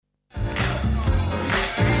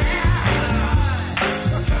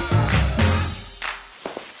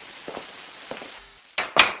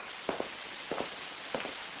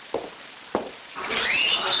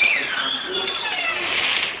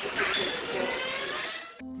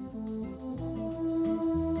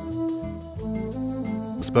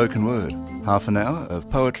Spoken Word, half an hour of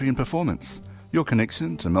poetry and performance. Your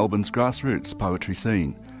connection to Melbourne's grassroots poetry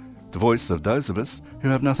scene. The voice of those of us who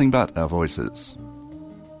have nothing but our voices.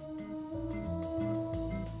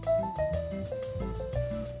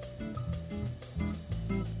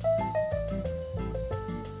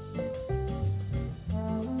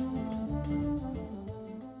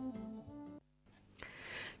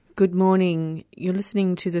 Good morning. You're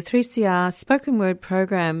listening to the 3CR Spoken Word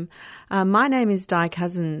program. My name is Di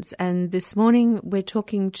Cousins, and this morning we're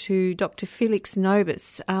talking to Dr. Felix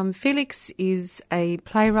Nobis. Felix is a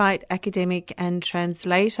playwright, academic and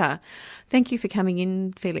translator. Thank you for coming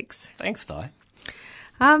in, Felix. Thanks, Di.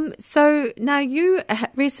 So now you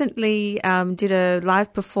recently did a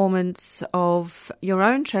live performance of your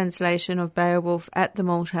own translation of Beowulf at the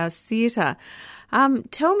Malthouse Theatre.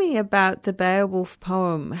 Tell me about the Beowulf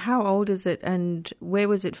poem. How old is it and where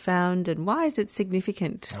was it found and why is it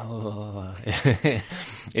significant? Oh,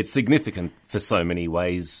 it's significant for so many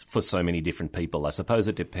ways, for so many different people. I suppose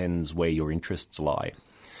it depends where your interests lie.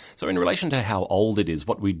 So in relation to how old it is,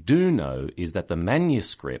 what we do know is that the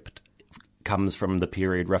manuscript comes from the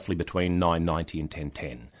period roughly between 990 and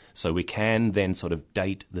 1010. So we can then sort of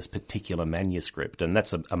date this particular manuscript, and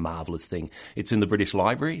that's a marvellous thing. It's in the British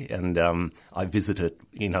Library, and I visit it.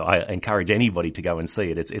 I encourage anybody to go and see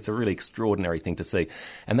it. It's a really extraordinary thing to see.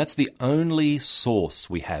 And that's the only source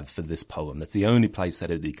we have for this poem. That's the only place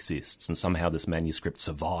that it exists, and somehow this manuscript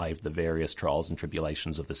survived the various trials and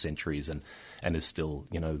tribulations of the centuries and is still,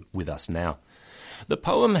 with us now. The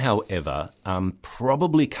poem, however,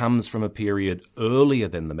 probably comes from a period earlier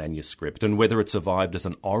than the manuscript, and whether it survived as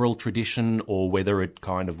an oral tradition or whether it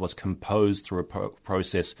kind of was composed through a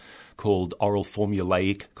process called oral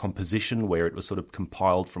formulaic composition, where it was sort of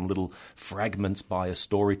compiled from little fragments by a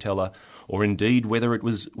storyteller, or indeed whether it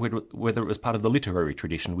was part of the literary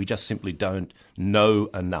tradition. We just simply don't know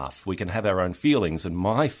enough. We can have our own feelings, and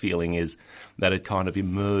my feeling is that it kind of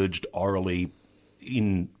emerged orally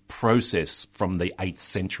in process from the 8th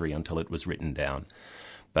century until it was written down.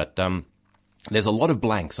 But there's a lot of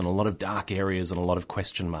blanks and a lot of dark areas and a lot of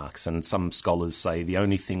question marks, and some scholars say the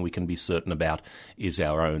only thing we can be certain about is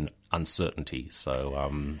our own uncertainty.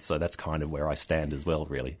 So that's kind of where I stand as well,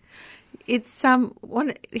 really. It's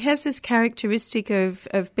it has this characteristic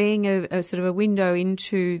of being a sort of a window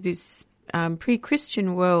into this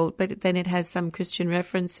pre-Christian world, but then it has some Christian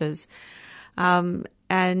references.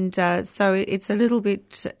 And so it's a little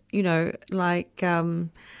bit, like,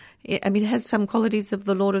 it has some qualities of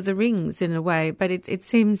the Lord of the Rings in a way, but it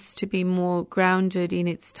seems to be more grounded in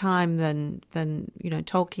its time than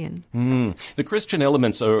Tolkien. The Christian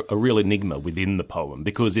elements are a real enigma within the poem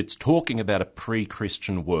because it's talking about a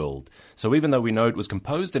pre-Christian world. So even though we know it was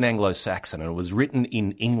composed in Anglo-Saxon and it was written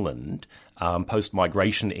in England,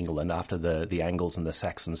 post-migration England, after the Angles and the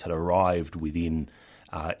Saxons had arrived within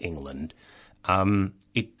England,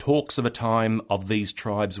 it talks of a time of these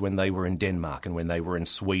tribes when they were in Denmark and when they were in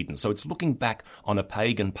Sweden. So it's looking back on a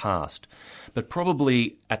pagan past. But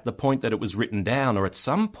probably at the point that it was written down, or at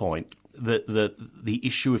some point, the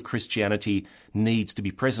issue of Christianity needs to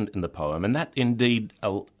be present in the poem, and that indeed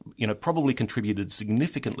probably contributed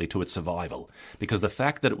significantly to its survival, because the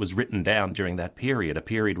fact that it was written down during that period, a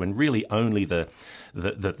period when really only the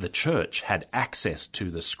church had access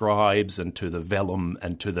to the scribes and to the vellum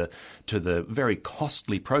and to the very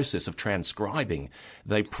costly process of transcribing,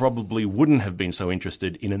 they probably wouldn't have been so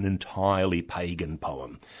interested in an entirely pagan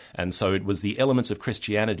poem. And so it was the elements of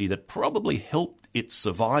Christianity that probably helped its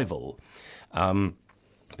survival.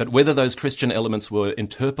 But whether those Christian elements were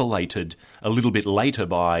interpolated a little bit later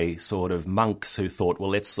by sort of monks who thought, well,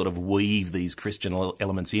 let's sort of weave these Christian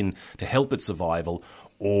elements in to help its survival,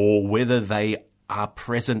 or whether they are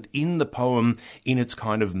present in the poem in its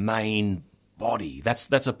kind of main body,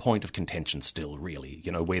 that's a point of contention still, really,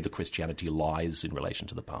 where the Christianity lies in relation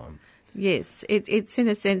to the poem. Yes, it's in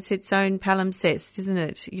a sense its own palimpsest, isn't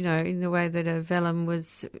it? In the way that a vellum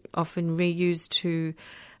was often reused to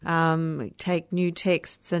take new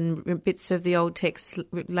texts and bits of the old text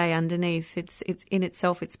lay underneath. It's in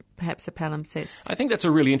itself, it's perhaps a palimpsest. I think that's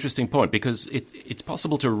a really interesting point because it's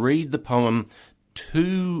possible to read the poem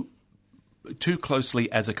too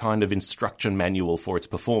closely as a kind of instruction manual for its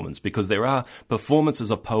performance, because there are performances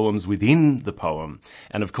of poems within the poem.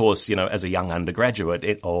 And of course, as a young undergraduate,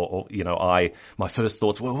 my first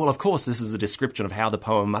thoughts were, well, of course, this is a description of how the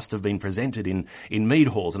poem must have been presented in mead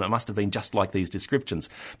halls, and it must have been just like these descriptions.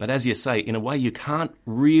 But as you say, in a way, you can't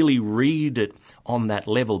really read it on that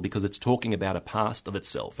level because it's talking about a past of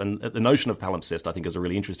itself. And the notion of palimpsest, I think, is a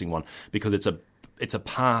really interesting one because it's a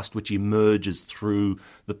past which emerges through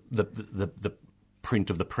the print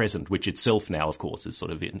of the present, which itself now, of course, is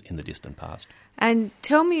sort of in the distant past. And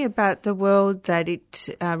tell me about the world that it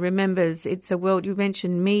remembers. It's a world, you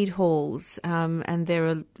mentioned mead halls, and there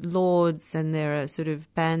are lords and there are sort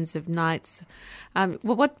of bands of knights.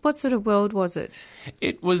 What sort of world was it?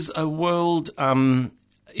 It was a world...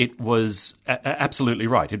 It was absolutely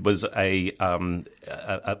right. It was a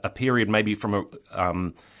period maybe from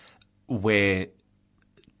where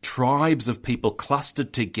tribes of people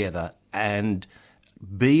clustered together, and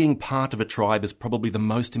being part of a tribe is probably the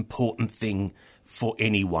most important thing for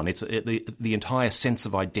anyone. It's the entire sense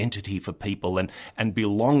of identity for people, and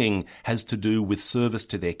belonging has to do with service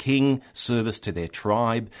to their king, service to their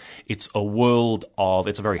tribe. It's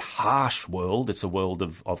a very harsh world. It's a world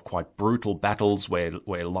of quite brutal battles where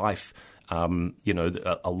life, a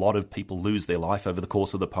lot of people lose their life over the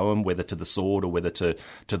course of the poem, whether to the sword or whether to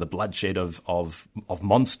the bloodshed of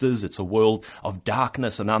monsters. It's a world of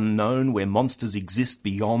darkness and unknown, where monsters exist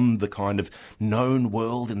beyond the kind of known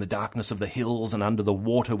world in the darkness of the hills and under the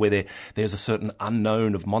water, where there's a certain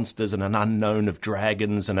unknown of monsters and an unknown of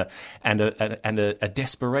dragons and a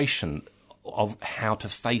desperation of how to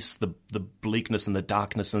face the bleakness and the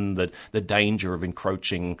darkness and the danger of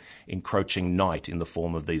encroaching night in the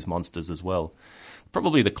form of these monsters as well.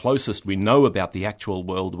 Probably the closest we know about the actual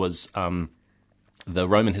world was the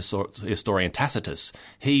Roman historian Tacitus.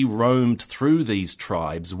 He roamed through these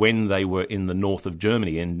tribes when they were in the north of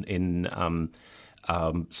Germany, in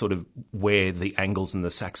sort of where the Angles and the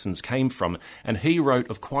Saxons came from, and he wrote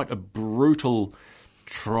of quite a brutal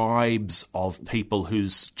tribes of people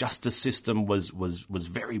whose justice system was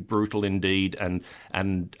very brutal indeed, and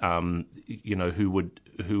who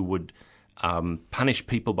would punish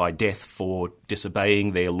people by death for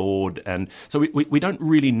disobeying their lord. And so we don't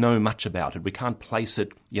really know much about it. We can't place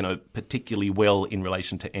it, particularly well in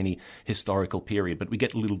relation to any historical period, but we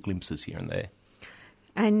get little glimpses here and there.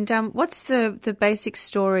 And what's the basic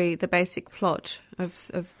story, the basic plot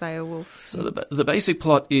of Beowulf? So the basic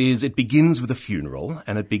plot is, it begins with a funeral,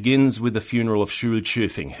 and it begins with the funeral of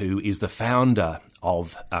Scyld-Scefing, who is the founder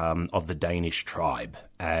of the Danish tribe.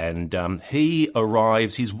 And he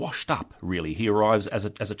arrives, he's washed up, really. He arrives as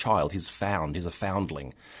a child. He's a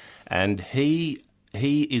foundling. And he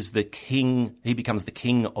is the king, he becomes the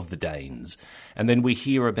king of the Danes. And then we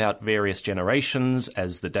hear about various generations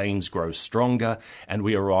as the Danes grow stronger, and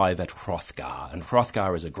we arrive at Hrothgar. And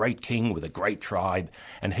Hrothgar is a great king with a great tribe,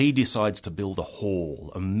 and he decides to build a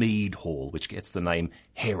hall, a mead hall, which gets the name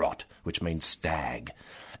Heorot, which means stag.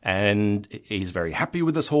 And he's very happy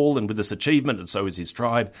with this hall and with this achievement, and so is his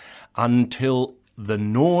tribe, until the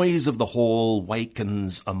noise of the hall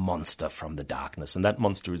wakens a monster from the darkness, and that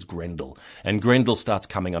monster is Grendel. And Grendel starts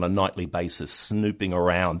coming on a nightly basis, snooping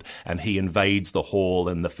around, and he invades the hall,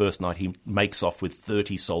 and the first night he makes off with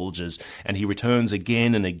 30 soldiers, and he returns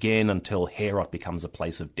again and again until Heorot becomes a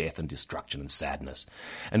place of death and destruction and sadness.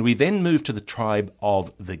 And we then move to the tribe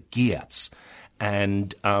of the Geats,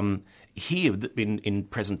 and here in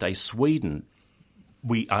present-day Sweden,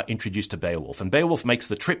 we are introduced to Beowulf. And Beowulf makes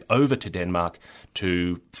the trip over to Denmark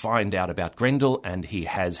to find out about Grendel, and he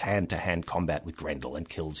has hand-to-hand combat with Grendel and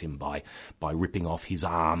kills him by ripping off his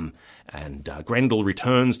arm. And Grendel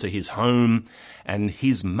returns to his home, and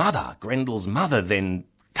his mother, Grendel's mother, then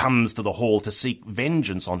comes to the hall to seek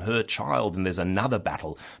vengeance on her child, and there's another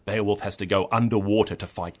battle. Beowulf has to go underwater to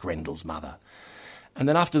fight Grendel's mother. And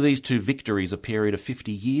then after these two victories, a period of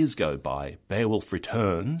 50 years go by. Beowulf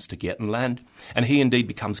returns to Geatland, and he indeed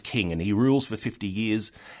becomes king, and he rules for 50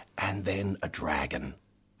 years, and then a dragon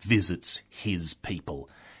visits his people,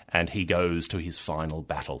 and he goes to his final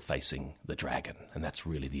battle facing the dragon. And that's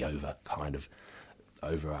really the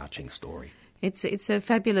overarching story. It's a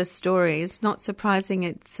fabulous story. It's not surprising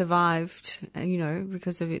it survived,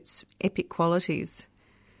 because of its epic qualities.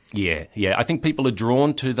 Yeah. I think people are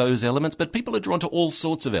drawn to those elements, but people are drawn to all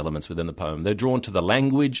sorts of elements within the poem. They're drawn to the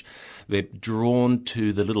language. They're drawn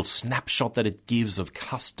to the little snapshot that it gives of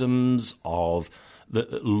customs, of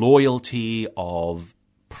the loyalty, of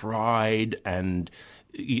pride, and,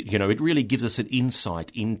 it really gives us an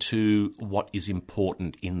insight into what is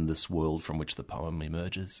important in this world from which the poem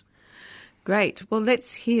emerges. Great. Well,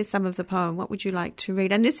 let's hear some of the poem. What would you like to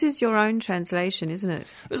read? And this is your own translation, isn't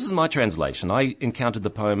it? This is my translation. I encountered the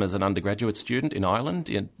poem as an undergraduate student in Ireland,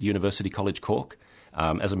 at University College Cork,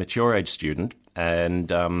 as a mature age student,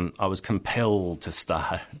 and I was compelled to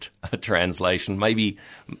start a translation, maybe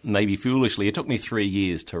foolishly. It took me 3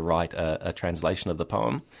 years to write a translation of the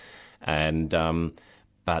poem, and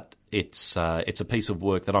but it's a piece of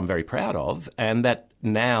work that I'm very proud of, and that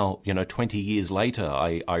now, 20 years later,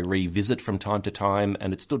 I revisit from time to time,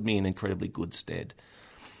 and it stood me in incredibly good stead.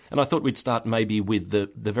 And I thought we'd start maybe with the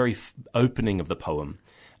very opening of the poem,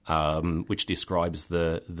 which describes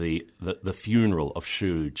the funeral of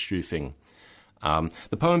Sjufing.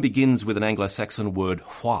 The poem begins with an Anglo-Saxon word,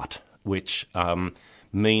 "what," which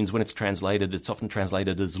means, when it's translated, it's often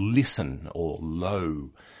translated as listen or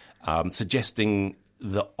low, suggesting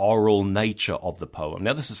the oral nature of the poem.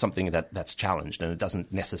 Now, this is something that's challenged, and it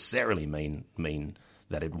doesn't necessarily mean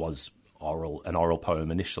that it was an oral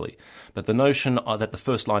poem initially. But the notion that the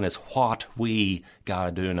first line is, "What we,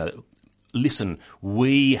 Garduna," listen,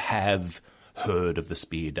 we have heard of the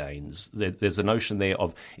Spear Danes. There's a notion there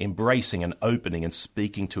of embracing and opening and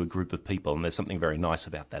speaking to a group of people, and there's something very nice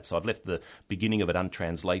about that. So I've left the beginning of it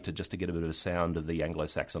untranslated just to get a bit of a sound of the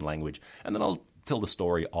Anglo-Saxon language, and then I'll tell the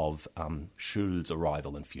story of Shuld's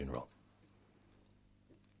arrival and funeral.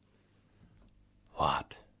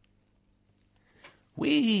 What?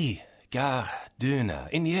 We Garduna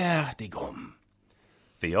in Jerdigum,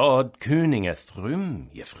 the odd Könige thrum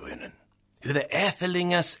gefrönen, who the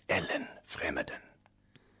Erfelingers ellen fremmeden.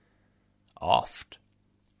 Oft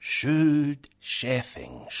Schuld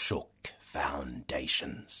Schäfing shook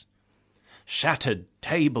foundations, shattered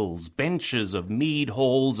tables, benches of mead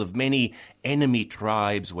halls of many enemy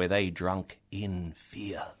tribes where they drunk in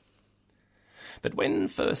fear. But when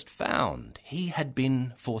first found, he had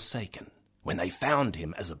been forsaken. When they found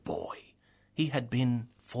him as a boy, he had been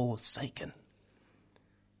forsaken.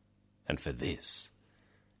 And for this,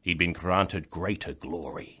 he'd been granted greater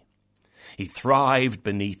glory. He thrived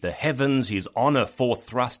beneath the heavens, his honour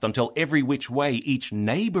forthrust, until every which way each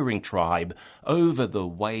neighbouring tribe over the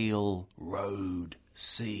whale road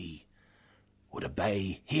sea would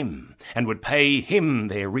obey him and would pay him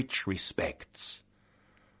their rich respects.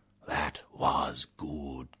 That was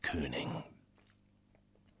good König.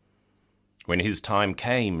 When his time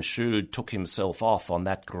came, Sjuld took himself off on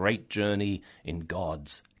that great journey in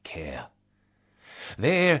God's care.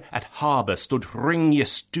 There at harbour stood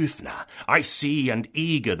Hringestufna, icy and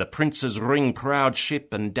eager, the prince's ring-proud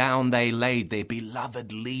ship, and down they laid their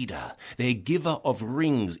beloved leader, their giver of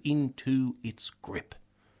rings, into its grip,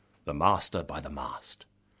 the master by the mast.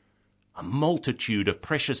 A multitude of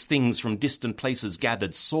precious things from distant places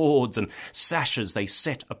gathered, swords and sashes they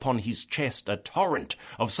set upon his chest, a torrent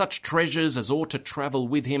of such treasures as ought to travel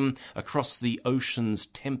with him across the ocean's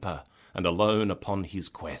temper, and alone upon his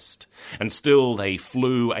quest. And still they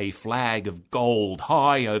flew a flag of gold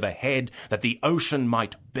high overhead, that the ocean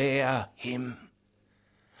might bear him.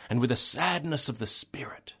 And with a sadness of the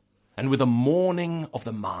spirit, and with a mourning of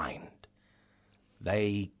the mind,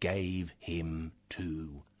 they gave him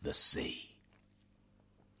to the sea.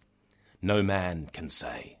 No man can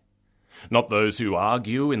say, not those who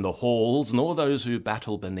argue in the halls, nor those who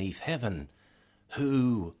battle beneath heaven,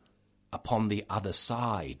 who upon the other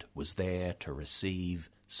side was there to receive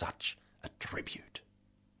such a tribute.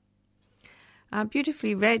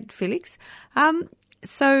 Beautifully read, Felix.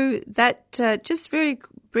 So that, just very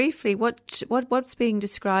briefly, what's being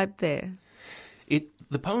described there?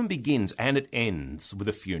 The poem begins and it ends with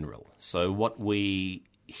a funeral. So what we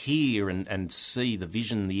hear and see, the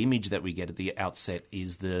vision, the image that we get at the outset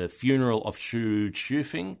is the funeral of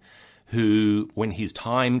Sjufing, who, when his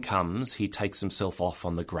time comes, he takes himself off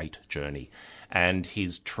on the great journey, and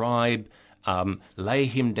his tribe lay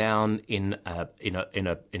him down in a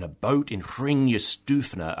boat in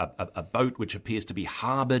Hringestufna, a boat which appears to be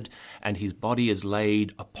harboured, and his body is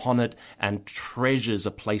laid upon it, and treasures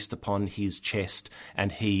are placed upon his chest,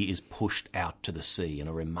 and he is pushed out to the sea in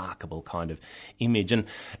a remarkable kind of image. And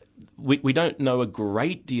we don't know a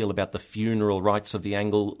great deal about the funeral rites of the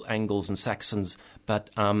Angles and Saxons, but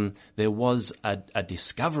there was a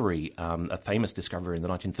discovery, a famous discovery in the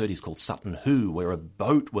 1930s called Sutton Hoo, where a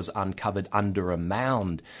boat was uncovered under a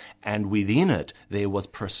mound, and within it there was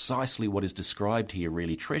precisely what is described here,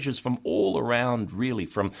 really, treasures from all around, really,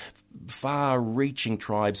 from far-reaching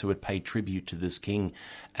tribes who had paid tribute to this king,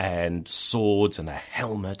 and swords and a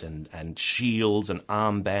helmet and shields and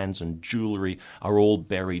armbands and jewellery are all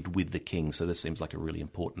buried with the king. So this seems like a really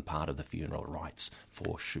important part of the funeral rites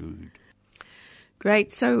for Sjuld.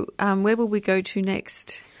 Great. So where will we go to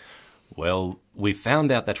next? Well, we've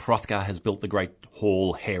found out that Hrothgar has built the great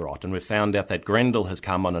hall Heorot, and we've found out that Grendel has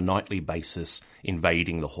come on a nightly basis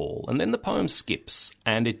invading the hall. And then the poem skips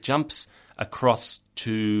and it jumps across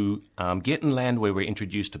to Getenland, where we're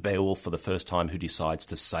introduced to Beowulf for the first time, who decides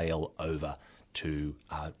to sail over to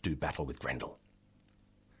do battle with Grendel.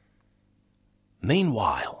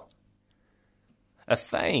 Meanwhile, a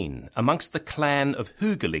thane amongst the clan of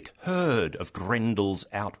Hugalik heard of Grendel's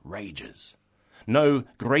outrages. No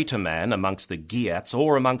greater man amongst the Geats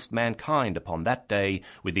or amongst mankind upon that day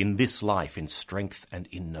within this life in strength and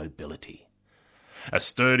in nobility. A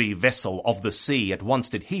sturdy vessel of the sea at once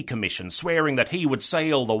did he commission, swearing that he would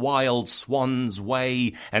sail the wild swan's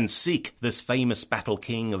way and seek this famous battle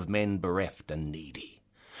king of men bereft and needy.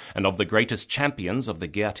 And of the greatest champions of the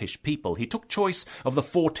Geatish people he took choice of the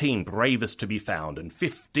 14 bravest to be found, and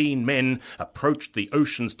 15 men approached the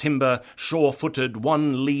ocean's timber, sure-footed,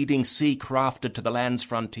 one leading sea-crafted to the land's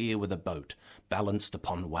frontier with a boat, balanced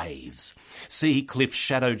upon waves. Sea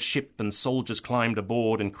cliff-shadowed ship and soldiers climbed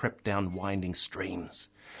aboard and crept down winding streams.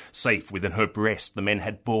 Safe within her breast the men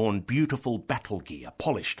had borne beautiful battle gear,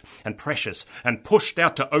 polished and precious, and pushed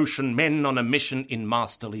out to ocean men on a mission in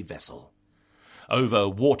masterly vessel. Over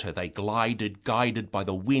water they glided, guided by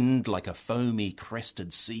the wind like a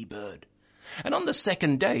foamy-crested seabird. And on the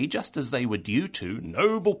second day, just as they were due to,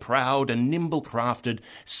 noble, proud, and nimble-crafted,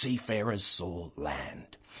 seafarers saw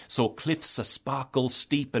land. Saw cliffs a-sparkle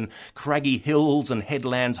steep and craggy hills and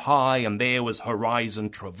headlands high, and there was horizon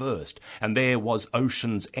traversed, and there was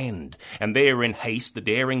ocean's end, and there in haste the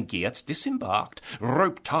daring Geats disembarked,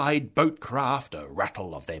 rope-tied boat-craft, a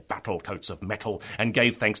rattle of their battle-coats of metal, and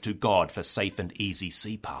gave thanks to God for safe and easy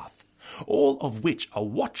sea-path. All of which a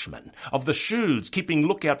watchman of the Shields keeping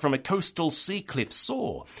lookout from a coastal sea cliff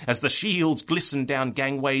saw, as the shields glistened down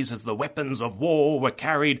gangways as the weapons of war were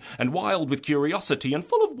carried, and wild with curiosity and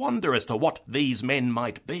full of wonder as to what these men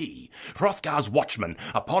might be. Hrothgar's watchman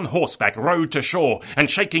upon horseback rode to shore, and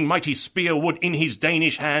shaking mighty spearwood in his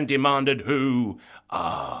Danish hand demanded, "Who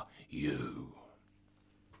are you?"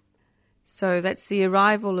 So that's the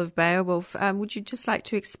arrival of Beowulf. Would you just like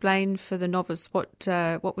to explain for the novice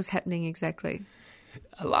what was happening exactly?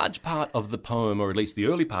 A large part of the poem, or at least the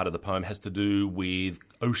early part of the poem, has to do with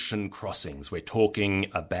ocean crossings. We're talking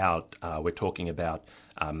about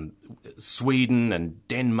Sweden and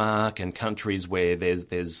Denmark and countries where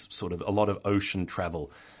there's sort of a lot of ocean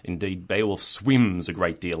travel. Indeed, Beowulf swims a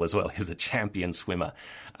great deal as well. He's a champion swimmer.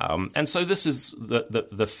 And so this is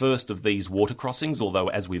the first of these water crossings, although,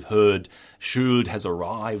 as we've heard, Skjold has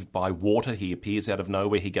arrived by water. He appears out of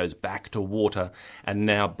nowhere. He goes back to water. And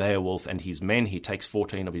now Beowulf and his men, he takes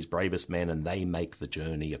 14 of his bravest men, and they make the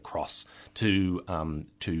journey across to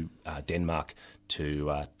Denmark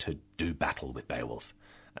to do battle with Beowulf.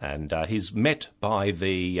 And he's met by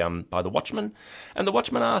the watchman, and the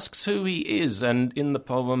watchman asks who he is. And in the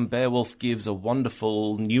poem, Beowulf gives a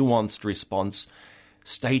wonderful, nuanced response,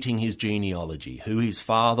 stating his genealogy, who his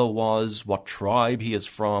father was, what tribe he is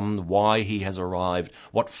from, why he has arrived,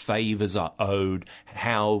 what favours are owed,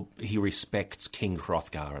 how he respects King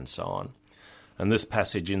Hrothgar, and so on. And this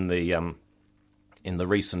passage in the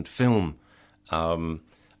recent film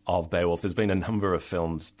of Beowulf, there's been a number of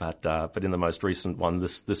films, but in the most recent one,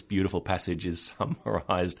 this beautiful passage is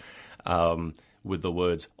summarised with the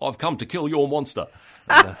words, "I've come to kill your monster."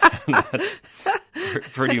 And that's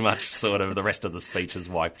pretty much sort of the rest of the speech is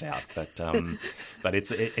wiped out. But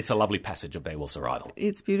it's a lovely passage of Beowulf's arrival.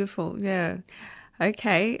 It's beautiful, yeah.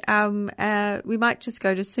 Okay, we might just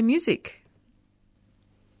go to some music.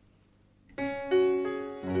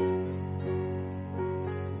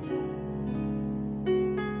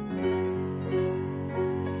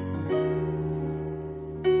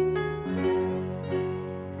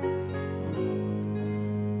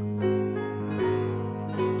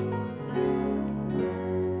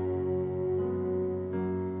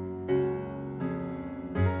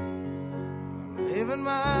 Leaving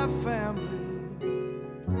my family,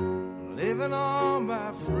 leaving all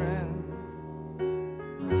my friends.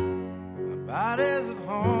 My body's at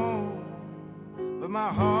home, but my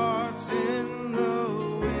heart's in the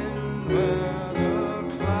wind, where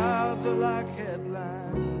the clouds are like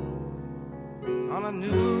headlines on a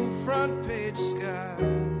new front page sky.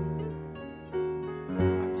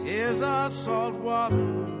 My tears are salt water,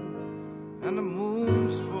 and the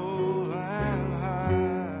moon's full and high.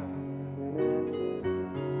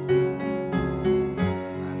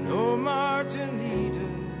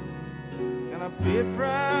 Be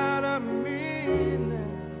proud of me now.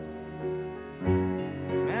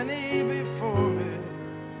 Many before me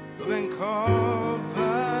have been called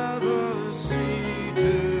by the sea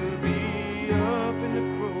to be up in the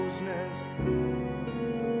crow's nest,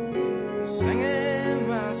 singing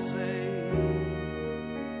my say.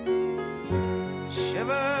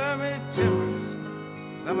 Shiver me timbers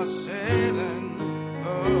as I'm a-sailing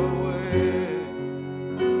away.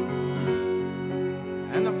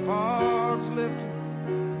 And the fog's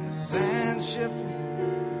lifting, the sand's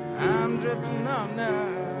shifting, I'm drifting on now.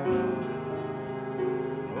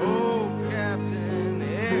 Oh, Captain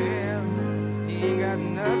Ahab, he ain't got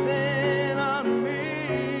nothing on me.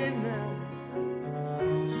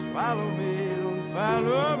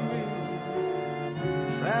 follow me,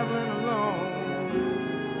 traveling alone.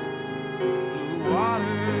 Blue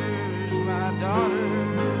waters, my daughter,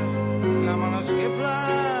 and I'm gonna skip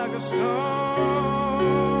like a stone.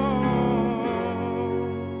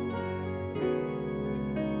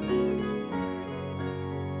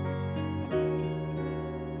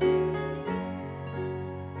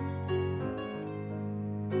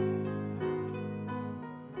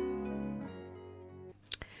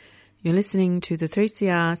 You're listening to the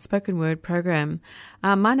 3CR Spoken Word program.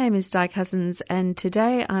 My name is Di Cousins, and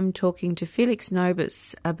today I'm talking to Felix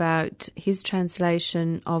Nobis about his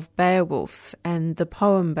translation of Beowulf and the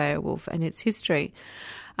poem Beowulf and its history.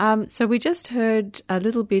 So we just heard a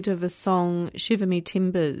little bit of a song, Shiver Me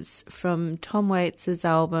Timbers, from Tom Waits'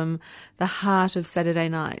 album The Heart of Saturday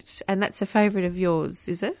Night, and that's a favourite of yours,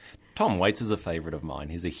 is it? Tom Waits is a favourite of mine.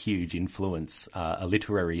 He's a huge influence, a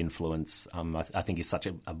literary influence. I think he's such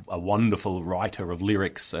a wonderful writer of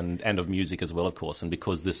lyrics and of music as well, of course. And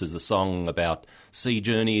because this is a song about sea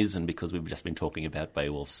journeys and because we've just been talking about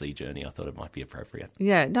Beowulf's sea journey, I thought it might be appropriate.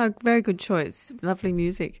 Yeah, no, very good choice. Lovely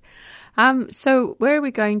music. So where are we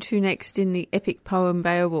going to next in the epic poem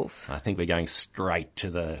Beowulf? I think we're going straight to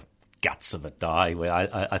the guts of it, Di.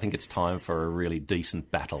 I think it's time for a really decent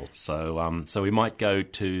battle. So we might go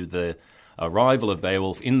to the arrival of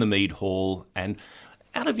Beowulf in the Mead Hall, and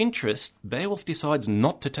out of interest, Beowulf decides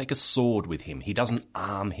not to take a sword with him. He doesn't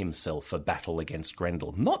arm himself for battle against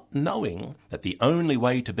Grendel, not knowing that the only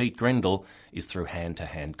way to beat Grendel is through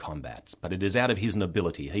hand-to-hand combats. But it is out of his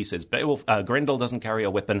nobility. He says, Grendel doesn't carry a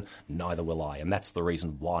weapon, neither will I. And that's the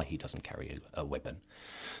reason why he doesn't carry a weapon.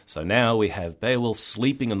 So now we have Beowulf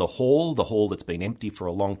sleeping in the hall that's been empty for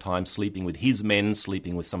a long time, sleeping with his men,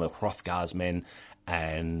 sleeping with some of Hrothgar's men,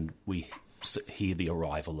 and we hear the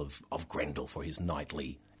arrival of Grendel for his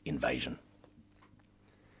nightly invasion.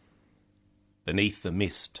 Beneath the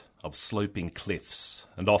mist of sloping cliffs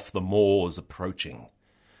and off the moors approaching,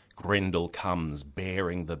 Grendel comes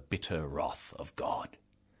bearing the bitter wrath of God.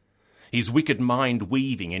 His wicked mind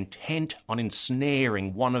weaving, intent on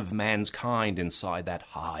ensnaring one of man's kind inside that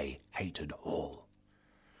high, hated hall.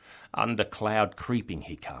 Under cloud creeping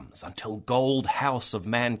he comes, until gold house of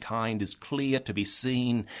mankind is clear to be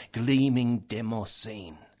seen, gleaming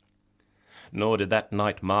Demoscene. Nor did that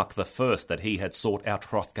night mark the first that he had sought out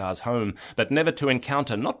Hrothgar's home, but never to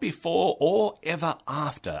encounter, not before or ever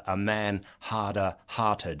after, a man harder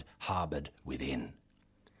hearted harboured within.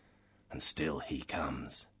 And still he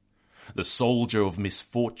comes. The soldier of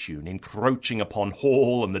misfortune, encroaching upon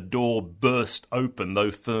hall, and the door burst open, though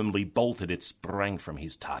firmly bolted, it sprang from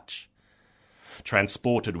his touch.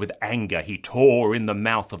 Transported with anger, he tore in the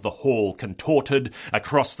mouth of the hall, contorted,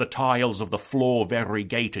 across the tiles of the floor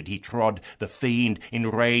variegated he trod, the fiend,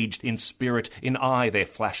 enraged in spirit, in eye there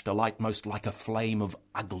flashed a light most like a flame of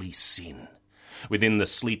ugly sin. Within the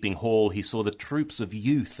sleeping hall he saw the troops of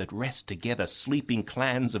youth at rest together, sleeping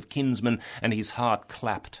clans of kinsmen, and his heart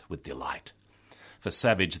clapped with delight. For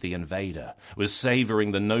Savage the invader was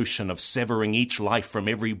savouring the notion of severing each life from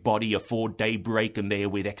every body afore daybreak, and there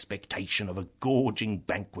with expectation of a gorging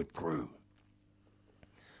banquet grew.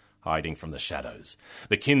 Hiding from the shadows,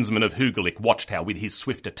 the kinsman of Hugalik watched how with his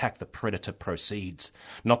swift attack the predator proceeds.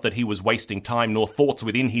 Not that he was wasting time nor thoughts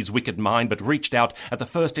within his wicked mind, but reached out at the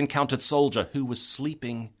first encountered soldier who was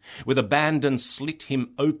sleeping. With abandon slit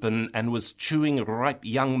him open, and was chewing ripe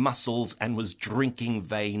young muscles, and was drinking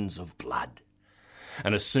veins of blood.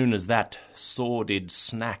 And as soon as that sordid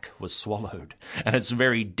snack was swallowed, and its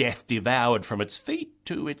very death devoured from its feet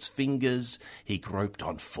to its fingers, he groped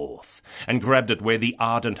on forth, and grabbed it where the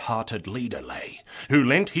ardent-hearted leader lay, who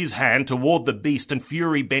leant his hand toward the beast, and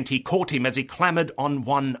fury bent he caught him as he clambered on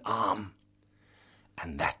one arm.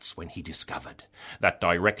 And that's when he discovered that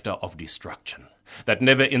director of destruction, that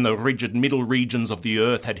never in the rigid middle regions of the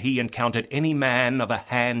earth had he encountered any man of a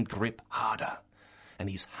hand grip harder. And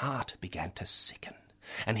his heart began to sicken,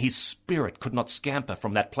 and his spirit could not scamper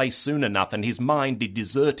from that place soon enough, and his mind did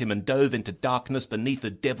desert him and dove into darkness beneath the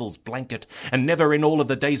devil's blanket, and never in all of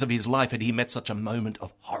the days of his life had he met such a moment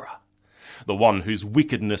of horror. The one whose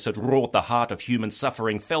wickedness had wrought the heart of human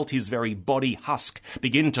suffering felt his very body husk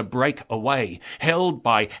begin to break away. Held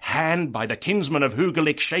by hand by the kinsman of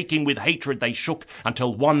Hugalik, shaking with hatred they shook,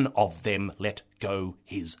 until one of them let go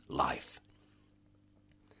his life.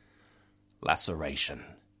 Laceration.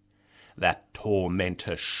 That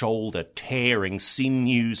tormentor shoulder tearing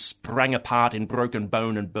sinews sprang apart in broken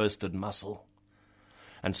bone and bursted muscle.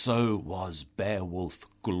 And so was Beowulf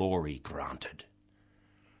glory granted.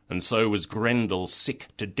 And so was Grendel, sick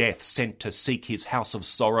to death, sent to seek his house of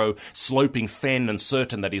sorrow, sloping fen and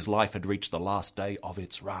certain that his life had reached the last day of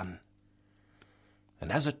its run.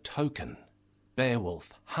 and as a token,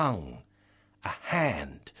 Beowulf hung a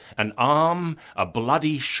hand, an arm, a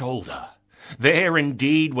bloody shoulder. There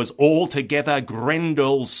indeed was altogether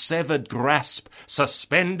Grendel's severed grasp,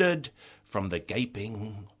 suspended from the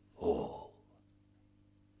gaping hall.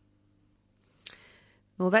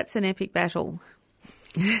 Well, that's an epic battle.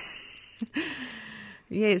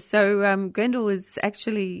 Yes, so Grendel is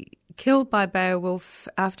actually killed by Beowulf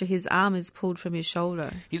after his arm is pulled from his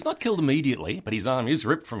shoulder. He's not killed immediately, but his arm is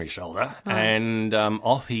ripped from his shoulder, and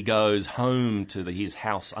off he goes home to his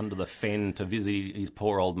house under the fen to visit his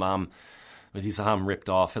poor old mum with his arm ripped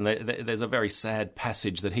off. And there's a very sad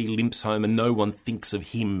passage that he limps home and no one thinks of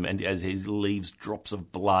him, and as he leaves drops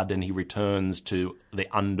of blood, and he returns to the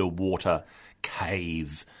underwater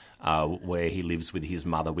cave where he lives with his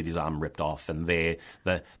mother with his arm ripped off, and there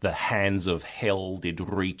the hands of hell did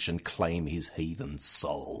reach and claim his heathen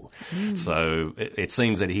soul. So it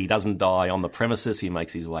seems that he doesn't die on the premises, he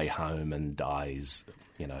makes his way home and dies,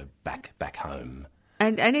 back home.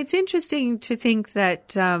 And it's interesting to think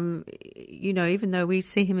that, even though we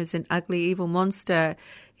see him as an ugly, evil monster,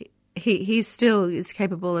 he still is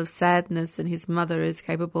capable of sadness, and his mother is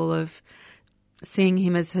capable of seeing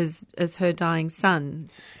him as her dying son.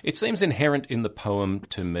 It seems inherent in the poem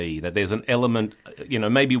to me that there's an element,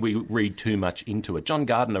 maybe we read too much into it. John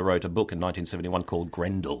Gardner wrote a book in 1971 called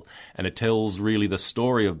Grendel, and it tells really the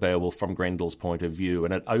story of Beowulf from Grendel's point of view,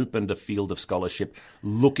 and it opened a field of scholarship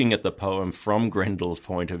looking at the poem from Grendel's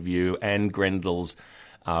point of view and Grendel's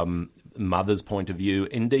mother's point of view,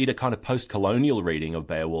 indeed a kind of post-colonial reading of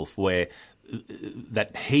Beowulf where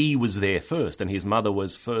that he was there first and his mother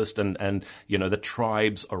was first, and the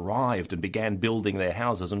tribes arrived and began building their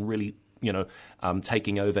houses and really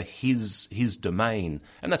taking over his domain.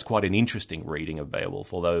 And that's quite an interesting reading of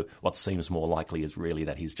Beowulf, although what seems more likely is really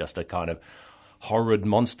that he's just a kind of horrid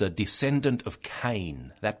monster, descendant of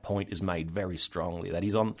Cain. That point is made very strongly, that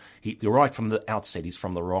you're right from the outset, he's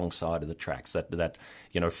from the wrong side of the tracks, that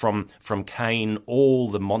from Cain all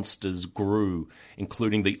the monsters grew,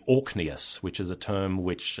 including the Orkneys, which is a term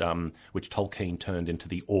which Tolkien turned into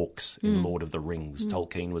the orcs in Lord of the Rings.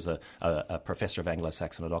 Tolkien was a professor of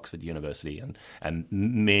Anglo-Saxon at Oxford University, and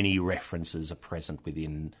many references are present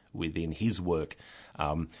within his work,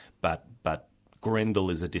 but Grendel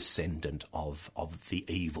is a descendant of the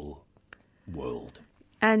evil world.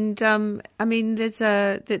 And,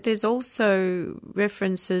 there's also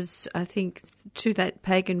references, I think, to that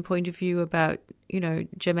pagan point of view about,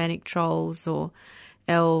 Germanic trolls or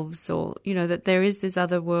elves, or, that there is this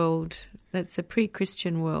other world that's a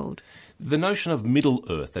pre-Christian world. The notion of Middle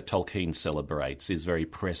Earth that Tolkien celebrates is very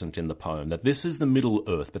present in the poem, that this is the Middle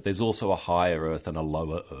Earth, but there's also a higher Earth and a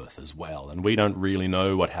lower Earth as well. And we don't really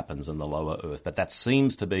know what happens in the lower Earth, but that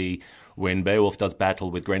seems to be when Beowulf does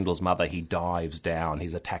battle with Grendel's mother, he dives down,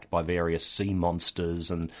 he's attacked by various sea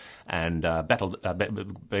monsters, and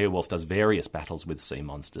Beowulf does various battles with sea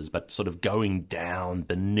monsters, but sort of going down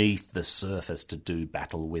beneath the surface to do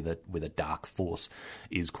battle with a dark force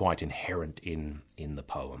is quite inherent in the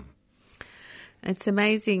poem. It's an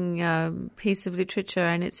amazing piece of literature,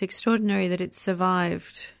 and it's extraordinary that it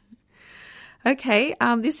survived. Okay,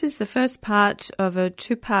 this is the first part of a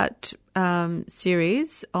two-part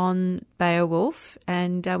series on Beowulf,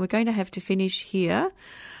 and we're going to have to finish here.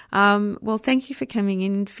 Well, thank you for coming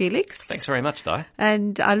in, Felix. Thanks very much, Di.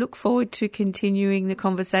 And I look forward to continuing the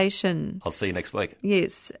conversation. I'll see you next week.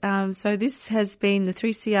 Yes. So this has been the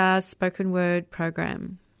 3CR Spoken Word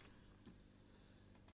program.